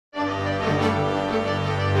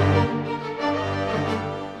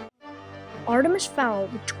Artemis Fowl,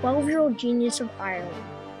 the 12-year-old genius of Ireland.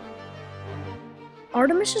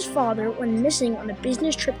 Artemis's father went missing on a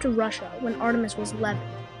business trip to Russia when Artemis was 11.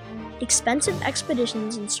 Expensive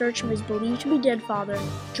expeditions in search of his believed-to-be-dead father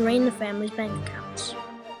drained the family's bank accounts.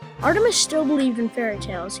 Artemis still believed in fairy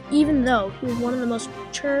tales, even though he was one of the most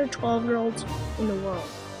mature 12-year-olds in the world.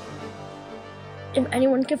 If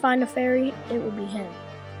anyone could find a fairy, it would be him.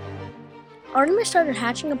 Artemis started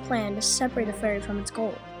hatching a plan to separate a fairy from its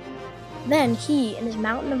goal. Then he and his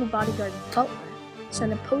mountain of a bodyguard Butler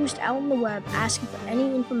sent a post out on the web asking for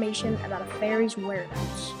any information about a fairy's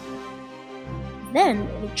whereabouts. Then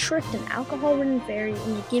they tricked an alcohol-ridden fairy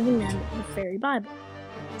into giving them the fairy Bible,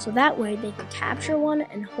 so that way they could capture one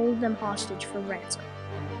and hold them hostage for ransom.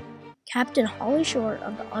 Captain Holly Short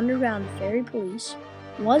of the underground fairy police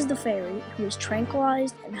was the fairy who was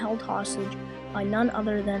tranquilized and held hostage by none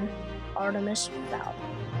other than Artemis Fowl.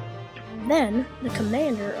 Then the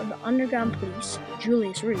commander of the underground police,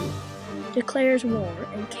 Julius Reed, declares war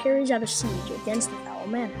and carries out a siege against the Fowl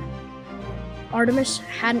Manor. Artemis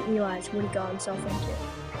hadn't realized what he got himself into.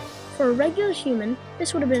 For a regular human,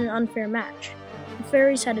 this would have been an unfair match. The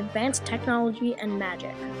fairies had advanced technology and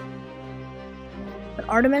magic. But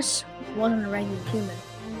Artemis wasn't a regular human.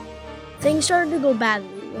 Things started to go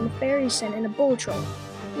badly when the fairies sent in a bull troll,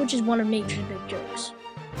 which is one of nature's big jokes.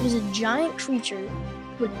 It is a giant creature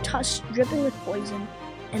with tusks dripping with poison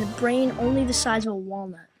and a brain only the size of a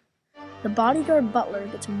walnut. The bodyguard Butler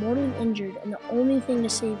gets mortally injured, and the only thing to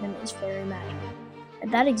save him is fairy magic.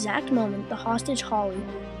 At that exact moment, the hostage Holly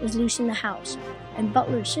was loose in the house, and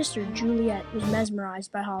Butler's sister Juliet was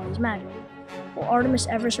mesmerized by Holly's magic. Will Artemis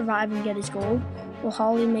ever survive and get his gold? Will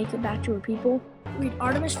Holly make it back to her people? Read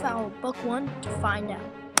Artemis Fowl, Book 1 to find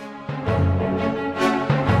out.